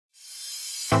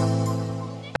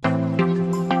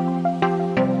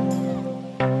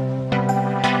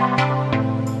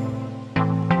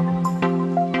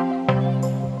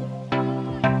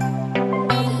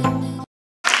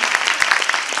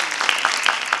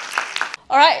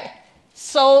All right,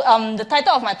 so the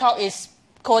title of my talk is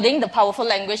Coding, the Powerful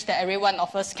Language That Every One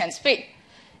of Us Can Speak.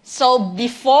 So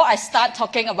before I start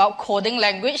talking about coding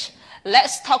language,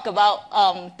 let's talk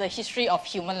about the history of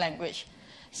human language.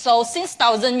 So since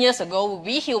 1,000 years ago,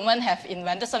 we humans have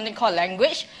invented something called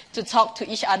language to talk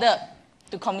to each other,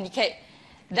 to communicate.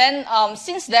 Then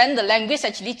since then, the language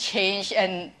actually changed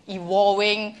and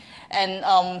evolving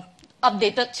and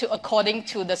updated to according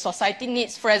to the society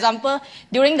needs. For example,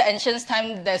 during the ancient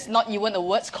time, there's not even a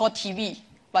word called TV,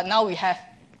 but now we have.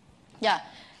 Yeah.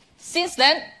 Since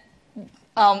then,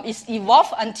 it's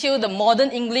evolved until the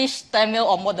modern English, Tamil,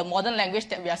 or the modern language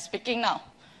that we are speaking now.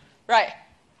 Right.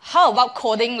 How about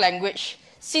coding language?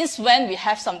 Since when we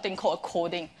have something called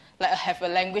coding, like have a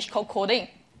language called coding?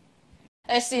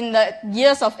 As in the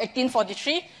years of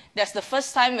 1843, that's the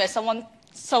first time where someone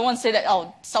said that,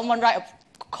 oh, someone write a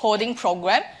coding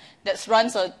program that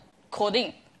runs a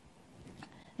coding.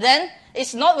 Then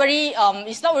it's not very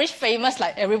famous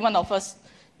like every one of us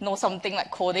know something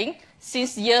like coding.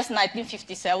 Since years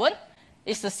 1957,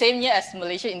 it's the same year as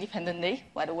Malaysia Independence Day,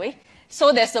 by the way.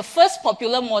 So there's the first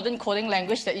popular modern coding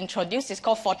language that introduced. It's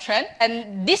called Fortran.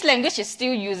 And this language is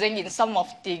still using in some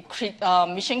of the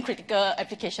mission critical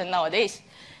application nowadays.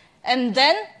 And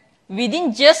then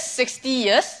within just 60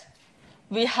 years,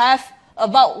 we have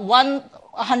about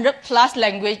 100 plus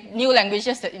new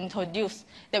languages that introduced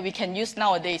that we can use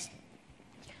nowadays.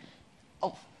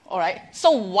 Oh, all right.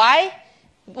 So why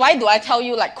do I tell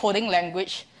you like coding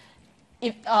language?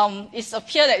 It's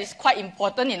appear that it's quite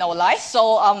important in our lives.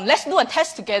 So let's do a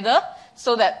test together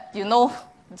so that we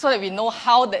know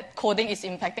how that coding is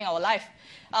impacting our life.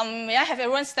 May I have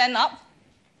everyone stand up?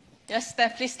 Yes,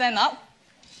 please stand up.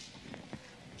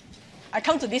 I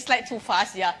come to this slide too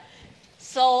fast, yeah.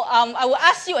 So I will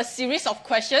ask you a series of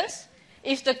questions.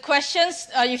 If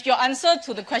your answer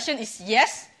to the question is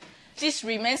yes, please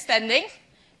remain standing.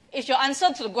 If your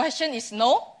answer to the question is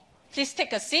no, please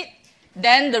take a seat.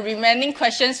 Then the remaining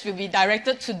questions will be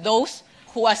directed to those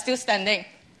who are still standing.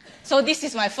 So this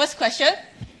is my first question.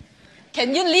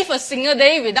 Can you live a single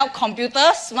day without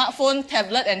computer, smartphone,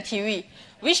 tablet, and TV?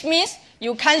 Which means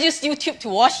you can't use YouTube to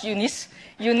watch Eunice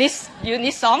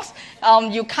songs.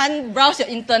 You can't browse your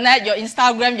internet, your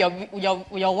Instagram,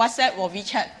 your WhatsApp or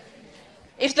WeChat.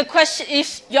 If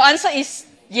your answer is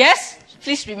yes,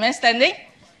 please remain standing.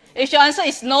 If your answer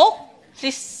is no,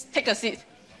 please take a seat.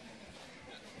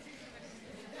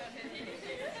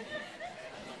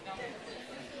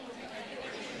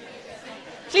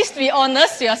 Please be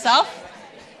honest to yourself.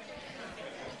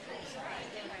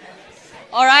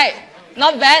 All right,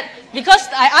 not bad. Because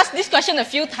I asked this question a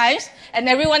few times, and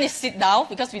everyone is sit down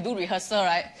because we do rehearsal,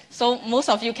 right? So most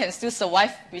of you can still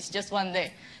survive with just one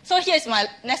day. So here's my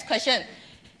next question.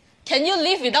 Can you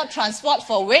live without transport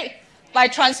for a week? By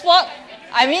transport,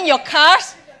 I mean your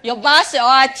cars, your bus, your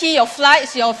RT, your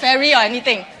flights, your ferry, or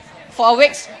anything. For a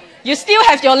week, you still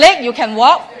have your leg, you can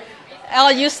walk.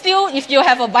 If you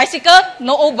have a bicycle,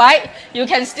 no old bike, you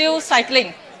can still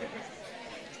cycling.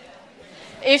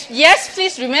 If yes,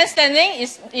 please remain standing.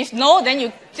 If no, then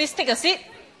you please take a seat.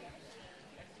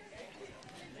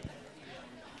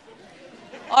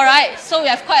 All right, so we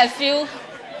have quite a few.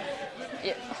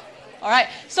 Yeah. All right,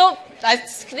 so I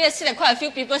see that quite a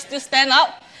few people still stand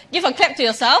up. Give a clap to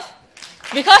yourself.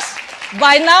 Because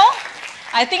by now,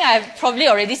 I think I've probably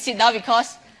already sit down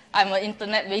because I'm an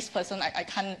internet-based person. I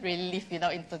can't really live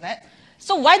without internet.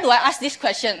 So why do I ask this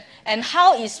question? And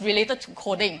how is related to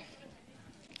coding?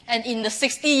 And in the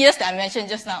 60 years that I mentioned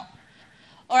just now.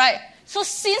 All right. So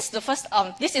since the first,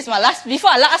 this is my last, before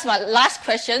I ask my last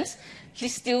questions,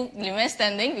 please still remain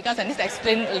standing because I need to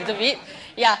explain a little bit.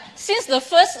 Yeah. Since the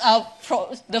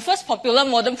first popular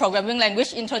modern programming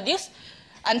language introduced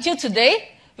until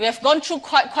today, we have gone through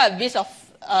quite a bit of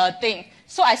thing.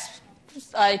 So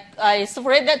I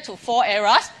separate that to 4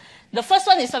 eras. The first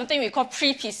one is something we call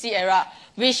pre-PC era,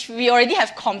 which we already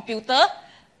have computer,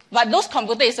 but those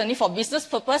computer is only for business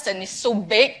purpose and it's so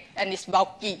big and it's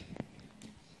bulky.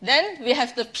 Then we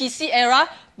have the PC era,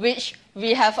 which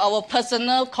we have our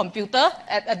personal computer.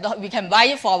 We can buy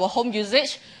it for our home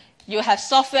usage. You have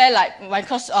software like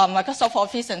Microsoft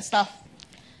Office and stuff.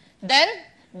 Then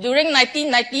during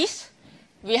 1990s,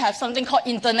 we have something called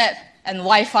internet and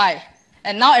Wi-Fi.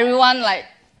 And now everyone, like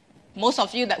most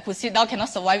of you who sit down cannot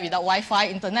survive without Wi-Fi,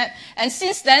 internet. And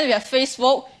since then, we have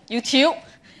Facebook, YouTube,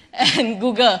 and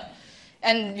Google.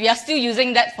 And we are still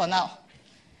using that for now.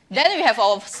 Then we have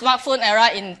our smartphone era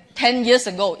in 10 years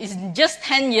ago. It's just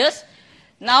 10 years.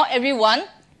 Now everyone,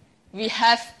 we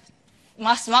have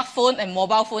smartphone and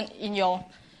mobile phone in your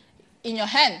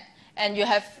hand. And you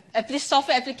have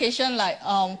software application like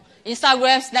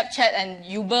Instagram, Snapchat, and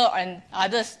Uber, and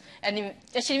others. And it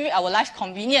actually make our life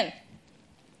convenient.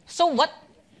 So what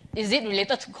is it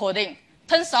related to coding?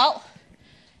 Turns out,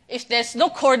 if there's no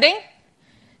coding,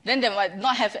 then they might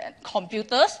not have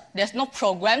computers, there's no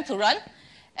program to run,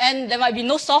 and there might be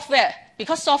no software,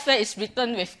 because software is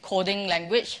written with coding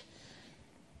language.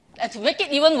 And to make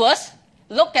it even worse,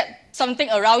 look at something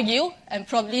around you, and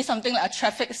probably something like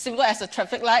simple as a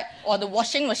traffic light, or the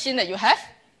washing machine that you have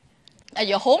at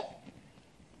your home.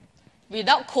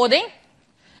 Without coding,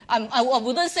 I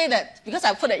wouldn't say that, because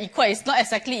I put an equal, it's not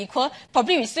exactly equal.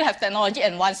 Probably we still have technology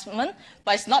advancement,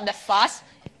 but it's not that fast.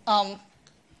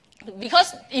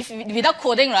 Because without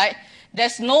coding, right,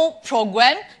 there's no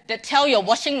program that tell your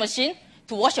washing machine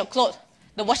to wash your clothes.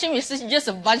 The washing machine is just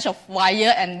a bunch of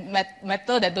wire and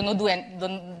metal that do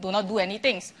not do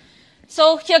anything.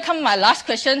 So here comes my last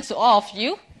question to all of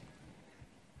you.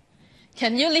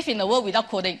 Can you live in a world without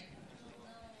coding?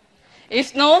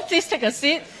 If no, please take a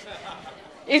seat.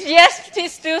 If yes,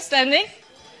 please still standing.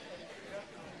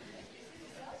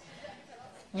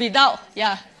 Without,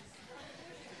 yeah.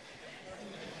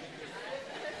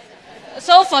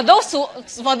 So for those,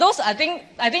 I think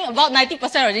about 90%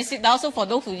 already sit down. So for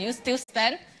those who you still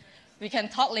stand, we can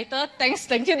talk later.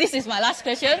 Thank you. This is my last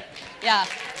question. Yeah.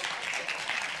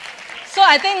 So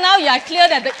I think now you are clear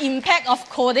that the impact of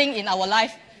coding in our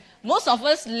life. Most of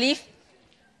us live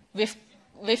with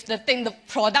the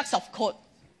products of code.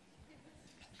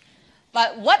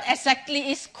 But what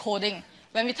exactly is coding?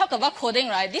 When we talk about coding,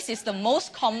 right, this is the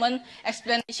most common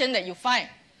explanation that you find.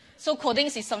 So coding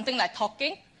is something like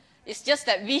talking. It's just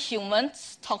that we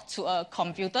humans talk to a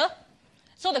computer.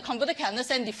 So the computer can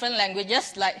understand different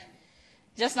languages, like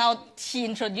just now he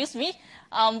introduced me.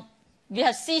 We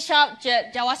have C#,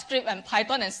 JavaScript, and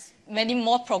Python, and many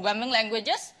more programming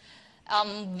languages.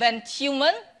 When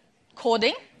human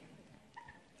coding,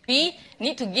 we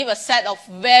need to give a set of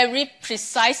very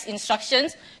precise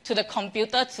instructions to the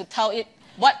computer to tell it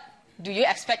what do you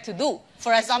expect to do.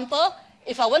 For example,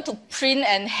 if I want to print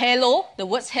and hello, the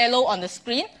words hello on the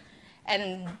screen,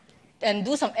 and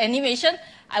do some animation,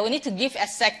 I will need to give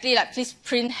exactly like please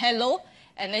print hello,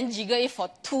 and then jiggle it for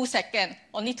 2 seconds,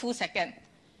 only 2 seconds.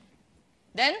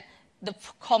 Then the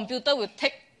computer will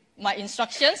take my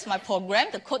instructions, my program,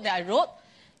 the code that I wrote,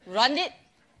 run it,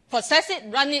 process it,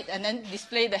 run it, and then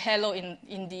display the hello in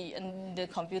the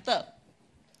computer.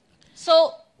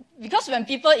 So, because when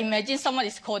people imagine someone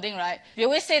is coding, right, we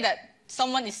always say that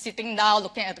someone is sitting down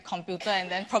looking at the computer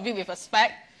and then probably with a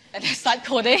spec and then start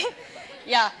coding.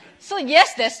 Yeah, so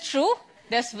yes, that's true.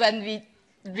 That's when we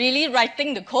really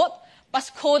writing the code, but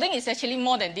coding is actually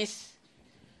more than this.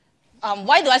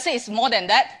 Why do I say it's more than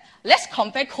that? Let's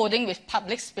compare coding with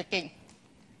public speaking.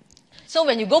 So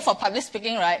when you go for public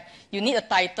speaking, right, you need a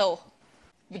title.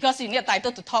 Because you need a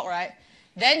title to talk, right?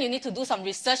 Then you need to do some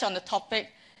research on the topic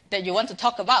that you want to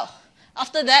talk about.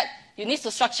 After that, you need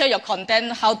to structure your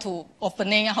content, how to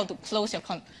opening, how to close your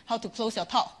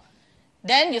talk.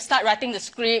 Then you start writing the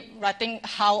script, writing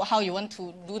how you want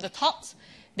to do the talks.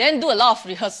 Then do a lot of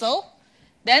rehearsal.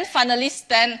 Then finally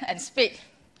stand and speak.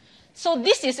 So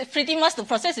this is pretty much, the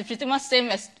process is pretty much same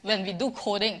as when we do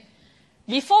coding.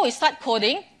 Before we start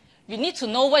coding, we need to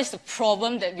know what is the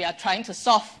problem that we are trying to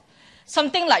solve.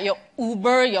 Something like your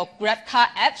Uber, your GrabCar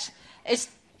apps is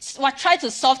what try to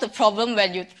solve the problem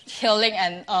when you're hailing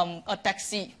a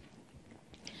taxi.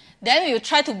 Then we will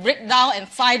try to break down and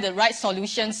find the right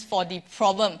solutions for the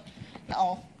problem.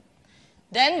 Now,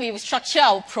 then we will structure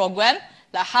our program,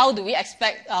 like how do we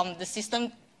expect the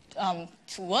system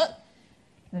to work.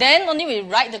 Then only we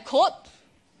write the code,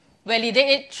 validate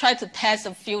it, try to test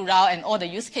a few rounds and all the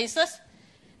use cases,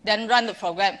 then run the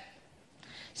program.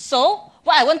 So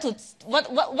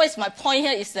what is my point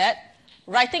here is that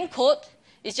writing code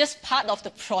is just part of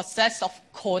the process of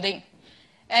coding.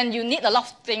 And you need a lot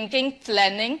of thinking,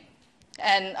 planning,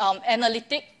 and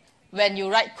analytic when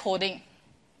you write coding.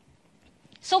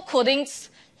 So coding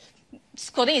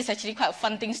is actually quite a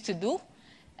fun thing to do.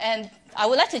 And I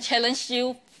would like to challenge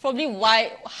you, probably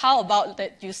how about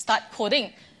that you start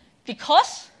coding?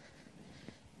 Because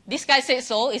this guy said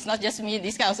so, it's not just me,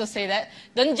 this guy also said that.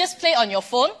 Don't just play on your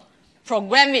phone,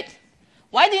 program it.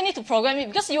 Why do you need to program it?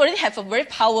 Because you already have a very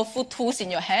powerful tools in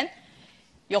your hand,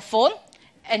 your phone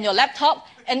and your laptop,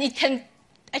 and it can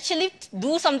actually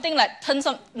do something like turn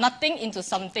nothing into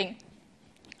something.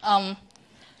 I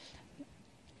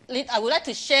would like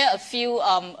to share a few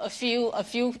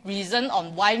reasons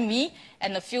on why me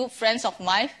and a few friends of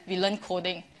mine we learn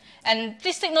coding. And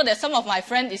please take note that some of my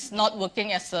friends is not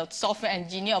working as a software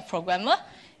engineer or programmer.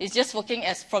 It's just working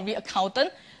as probably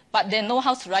accountant, but they know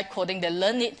how to write coding. They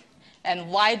learn it, and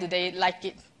why do they like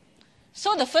it?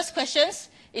 So the first question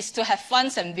is to have fun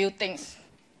and build things.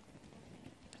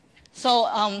 So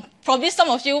probably some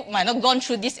of you might not have gone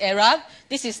through this era.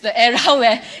 This is the era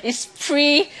where it's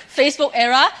pre-Facebook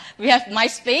era. We have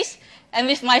MySpace. And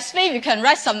with MySpace, we can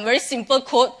write some very simple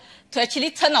code to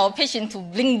actually turn our page into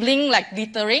bling-bling, like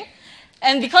glittering.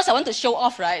 And because I want to show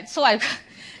off, right, so I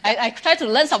tried to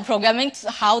learn some programming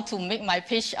how to make my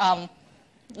page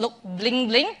look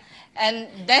bling-bling. And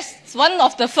that's one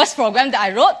of the first programs that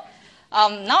I wrote.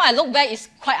 Now I look back, it's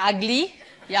quite ugly.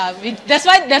 Yeah, that's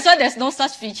why there's no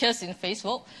such features in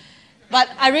Facebook. But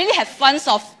I really had fun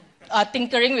of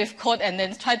tinkering with code and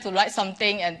then try to write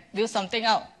something and build something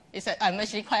out. I'm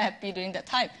actually quite happy during that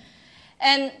time.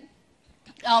 And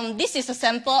this is a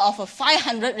sample of a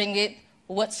 500 ringgit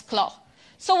words clock.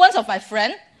 So one of my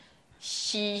friends,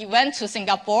 she went to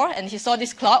Singapore and he saw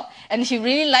this clock and he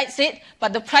really likes it,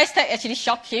 but the price tag actually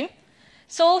shocked him.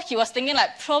 So he was thinking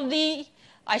like, probably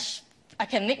I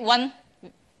can make one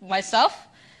myself.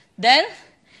 Then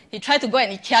he tried to go at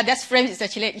IKEA. That frame is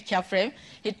actually an IKEA frame.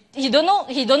 He don't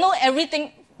know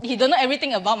everything. He don't know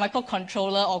everything about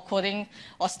microcontroller or coding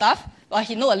or stuff. Well,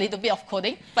 he know a little bit of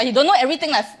coding, but he don't know everything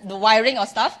like the wiring or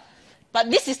stuff. But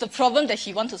this is the problem that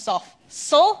he wants to solve.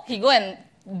 So he go and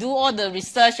do all the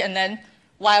research and then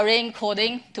wiring,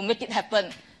 coding to make it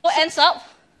happen. So ends up,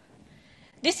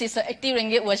 this is an 80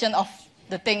 ringgit version of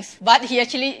the things. But he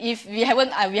actually, if we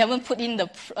haven't put in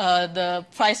the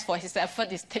price for his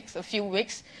effort, it takes a few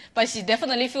weeks. But he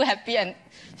definitely feel happy and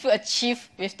feel achieved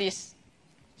with this.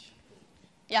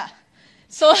 Yeah.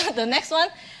 So the next one,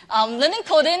 learning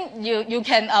coding, you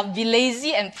can be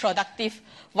lazy and productive.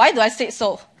 Why do I say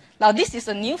so? Now this is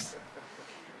a news.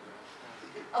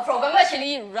 A programmer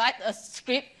actually write a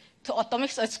script to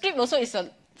automate. A script also is a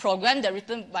program that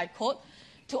written by code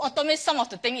to automate some of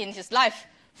the things in his life.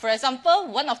 For example,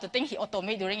 one of the things he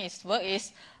automates during his work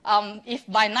is if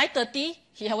by 9:30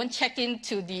 he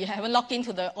haven't logged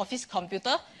into the office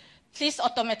computer, please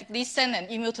automatically send an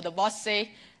email to the boss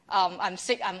say, I'm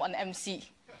sick, I'm on MC.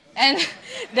 And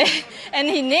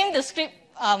he named the script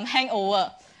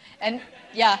Hangover. And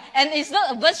yeah, and it's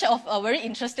not a bunch of very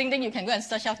interesting things. You can go and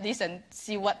search up this and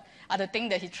see what are the things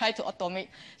that he tried to automate.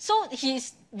 So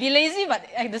he's be lazy, but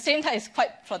at the same time, it's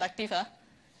quite productive. Huh?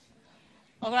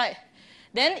 All right.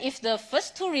 Then if the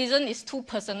first two reasons is too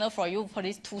personal for you,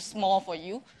 probably too small for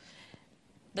you,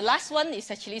 the last one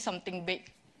is actually something big,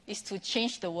 is to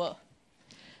change the world.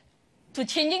 To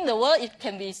changing the world, it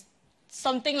can be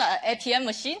something like an ATM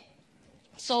machine.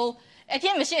 So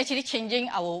ATM machine actually changing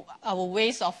our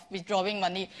ways of withdrawing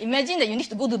money. Imagine that you need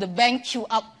to go to the bank, queue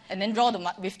up, and then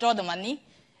withdraw the money,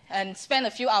 and spend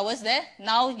a few hours there.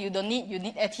 Now you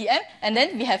need ATM, and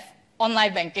then we have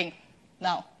online banking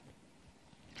now.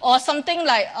 Or something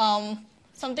like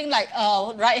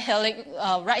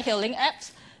ride-hailing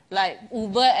apps like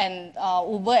Uber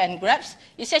and Grabs.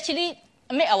 It's actually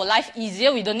make our life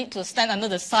easier. We don't need to stand under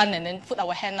the sun and then put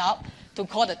our hand up to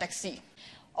call the taxi.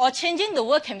 Or changing the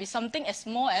world can be something as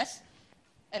small as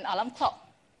an alarm clock.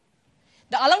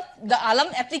 The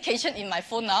alarm application in my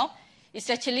phone now is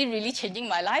actually really changing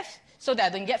my life so that I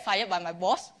don't get fired by my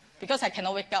boss because I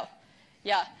cannot wake up.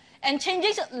 Yeah. And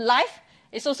changing life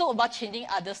is also about changing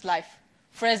others' life.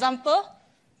 For example,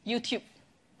 YouTube.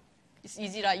 It's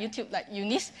easy, right? YouTube, like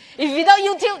Eunice. If without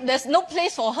YouTube, there's no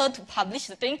place for her to publish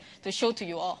the thing to show to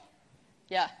you all.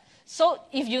 Yeah. So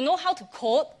if you know how to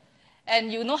code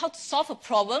and you know how to solve a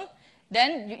problem,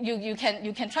 then you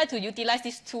can try to utilize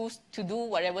these tools to do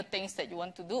whatever things that you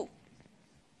want to do.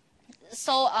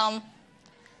 So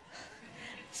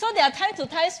there are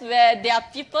times where there are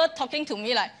people talking to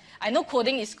me like, I know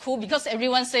coding is cool because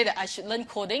everyone say that I should learn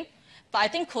coding, but I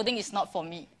think coding is not for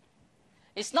me.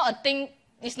 It's not a thing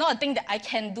that I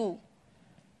can do.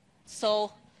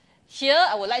 So here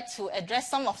I would like to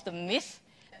address some of the myths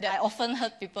that I often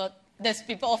heard people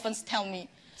often tell me.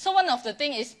 So one of the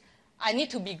things is I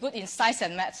need to be good in science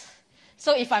and math.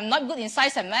 So if I'm not good in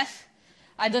science and math,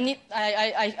 I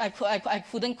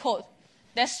couldn't code.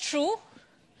 That's true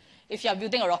if you are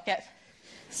building a rocket.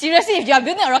 Seriously, if you are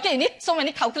building a rocket, you need so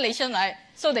many calculations, right?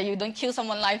 So that you don't kill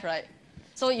someone's life, right?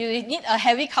 So you need a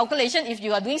heavy calculation. If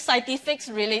you are doing scientific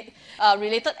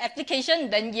related application,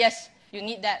 then yes, you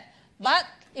need that. But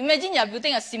imagine you are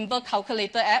building a simple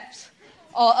calculator app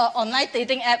or an online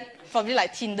dating app, probably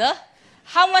like Tinder.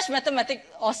 How much mathematics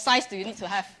or science do you need to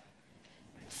have?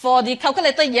 For the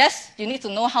calculator, yes, you need to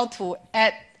know how to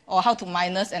add or how to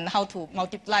minus and how to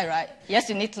multiply, right? Yes,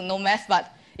 you need to know math,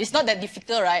 but it's not that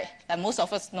difficult, right? That most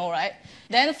of us know, right?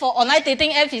 Then for online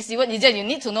dating apps, it's even easier. You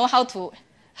need to know how to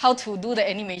do the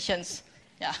animations.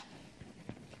 Yeah.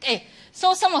 Okay,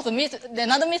 so some of the myths,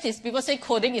 another myth is people say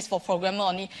coding is for programmer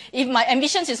only. If my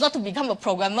ambition is not to become a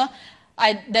programmer,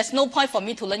 there's no point for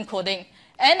me to learn coding.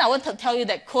 And I want to tell you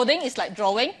that coding is like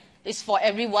drawing. It's for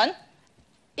everyone.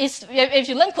 If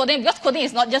you learn coding, because coding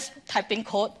is not just typing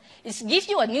code, it gives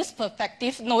you a new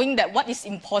perspective, knowing that what is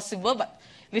impossible, but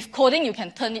with coding, you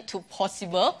can turn it to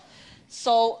possible.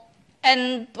 So,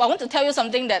 and I want to tell you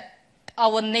something that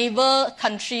our neighbor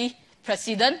country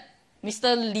president,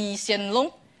 Mr. Lee Hsien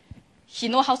Loong, he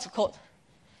knows how to code.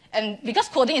 And because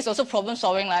coding is also problem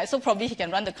solving, right? So probably he can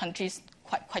run the countries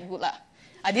quite good.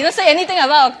 I didn't say anything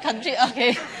about our country,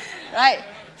 okay? Right.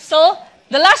 So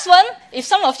the last one, if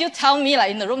some of you tell me,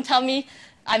 like in the room, tell me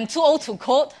I'm too old to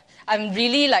code, I'm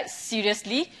really like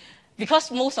seriously,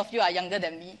 because most of you are younger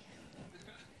than me.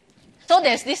 So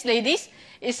there's this lady,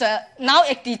 is now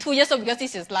 82 years old because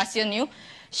this is last year new.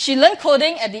 She learned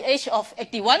coding at the age of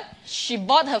 81. She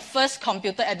bought her first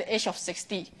computer at the age of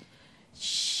 60.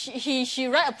 She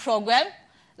wrote a program,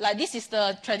 like this is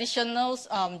the traditional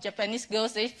Japanese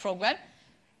girls' age program,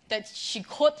 that she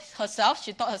coded herself,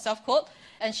 she taught herself code,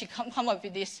 and she come up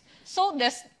with this. So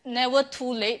there's never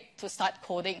too late to start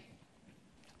coding.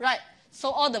 Right,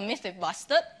 so all the myths are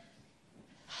busted.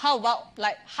 How about,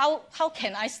 like, how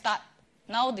can I start?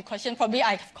 Now the question, probably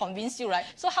I've convinced you, right?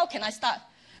 So how can I start?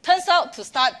 Turns out to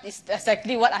start is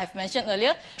exactly what I've mentioned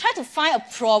earlier. Try to find a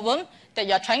problem that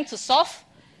you're trying to solve.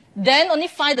 Then only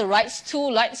find the right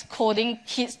tool, like coding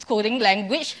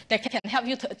language that can help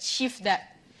you to achieve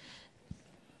that.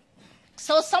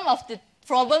 So some of the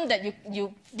problem that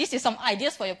this is some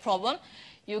ideas for your problem.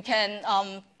 You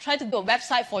can try to do a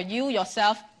website for you,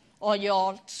 yourself, or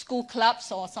your school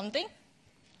clubs or something.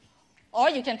 Or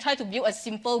you can try to build a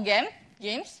simple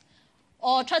games.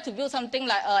 Or try to build something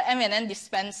like a M&M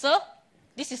dispenser.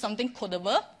 This is something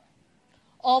codable.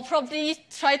 Or probably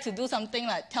try to do something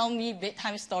like tell me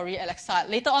bedtime story, Alexa.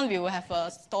 Later on, we will have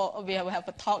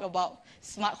a talk about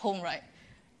smart home, right?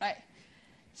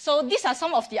 So these are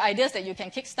some of the ideas that you can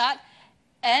kickstart,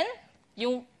 and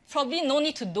you probably no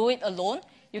need to do it alone.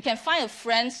 You can find a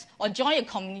friends or join a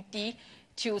community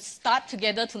to start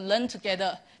together, to learn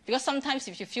together. Because sometimes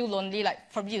if you feel lonely,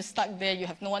 like probably you're stuck there, you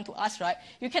have no one to ask, right?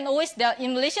 You can always,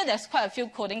 in Malaysia, there's quite a few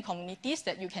coding communities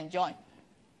that you can join.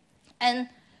 And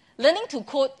learning to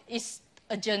code is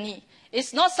a journey.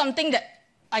 It's not something that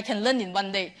I can learn in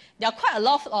one day. There are quite a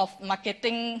lot of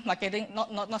marketing, not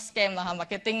scam,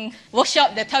 marketing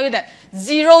workshop that tell you that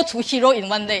 0 to hero in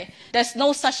one day. There's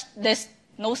no such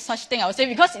thing, I would say,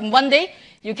 because in one day,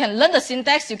 you can learn the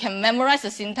syntax, you can memorize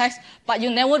the syntax, but you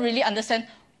never really understand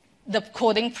the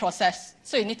coding process.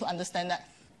 So you need to understand that.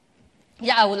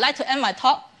 Yeah, I would like to end my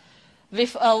talk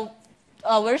with a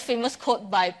very famous quote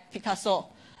by Picasso.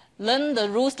 Learn the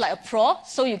rules like a pro,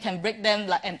 so you can break them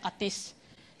like an artist.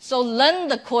 So learn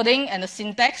the coding and the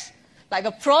syntax like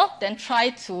a pro, then try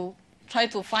to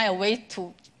find a way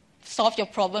to solve your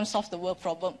problem, solve the world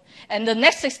problem. And the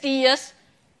next 60 years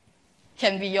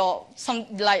can be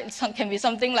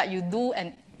something like you do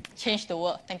and change the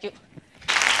world. Thank you.